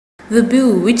The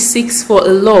bill, which seeks for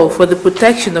a law for the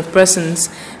protection of persons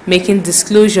making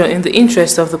disclosure in the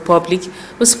interest of the public,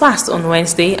 was passed on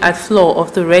Wednesday at floor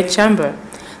of the Red Chamber.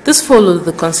 This followed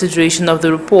the consideration of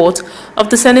the report of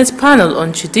the Senate panel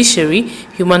on judiciary,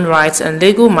 human rights and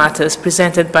legal matters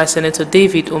presented by Senator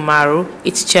David Umaru,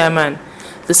 its chairman.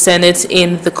 The Senate,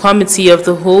 in the Committee of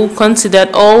the Whole, considered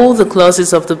all the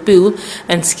clauses of the bill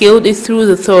and scaled it through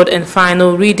the third and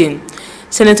final reading.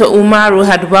 Senator Umaru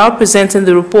had, while presenting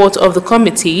the report of the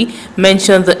committee,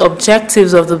 mentioned the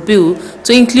objectives of the bill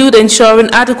to include ensuring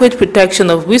adequate protection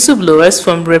of whistleblowers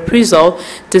from reprisal,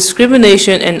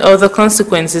 discrimination and other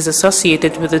consequences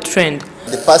associated with the trend.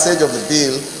 The passage of the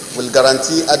bill will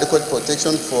guarantee adequate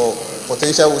protection for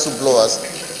potential whistleblowers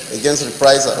against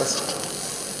reprisals,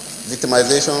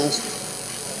 victimizations,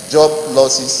 job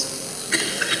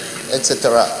losses,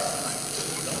 etc.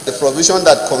 The provision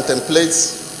that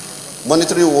contemplates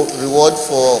monetary reward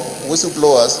for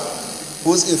whistleblowers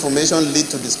whose information lead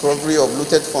to discovery of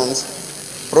looted funds,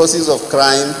 proceeds of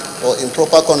crime or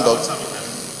improper conduct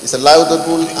is a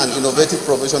laudable and innovative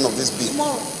provision of this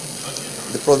bill.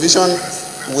 The provision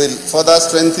will further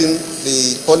strengthen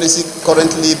the policy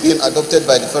currently being adopted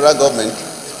by the federal government,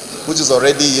 which is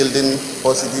already yielding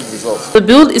positive results. The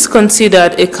bill is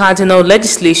considered a cardinal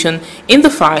legislation in the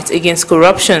fight against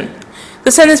corruption. The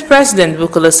Senate President,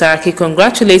 Bukola Saraki,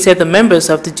 congratulated the members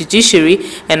of the judiciary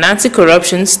and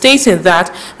anti-corruption, stating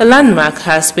that a landmark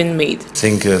has been made. I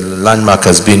think a landmark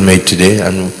has been made today,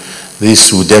 and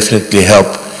this will definitely help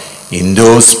in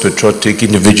those patriotic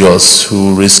individuals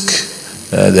who risk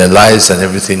their lives and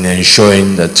everything,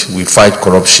 ensuring that we fight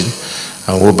corruption,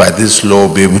 and will by this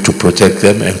law be able to protect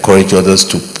them, encourage others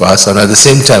to pass, and at the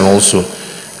same time also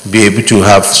be able to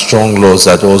have strong laws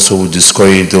that also will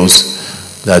discourage those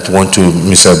that want to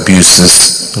misabuse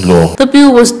this law. The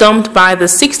bill was dumped by the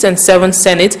 6th and 7th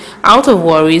Senate out of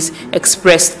worries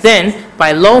expressed then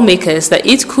by lawmakers that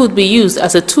it could be used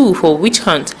as a tool for witch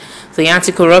hunt. The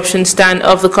anti-corruption stand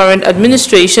of the current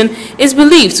administration is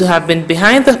believed to have been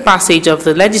behind the passage of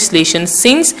the legislation,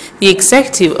 since the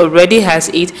executive already has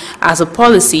it as a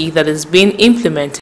policy that is being implemented.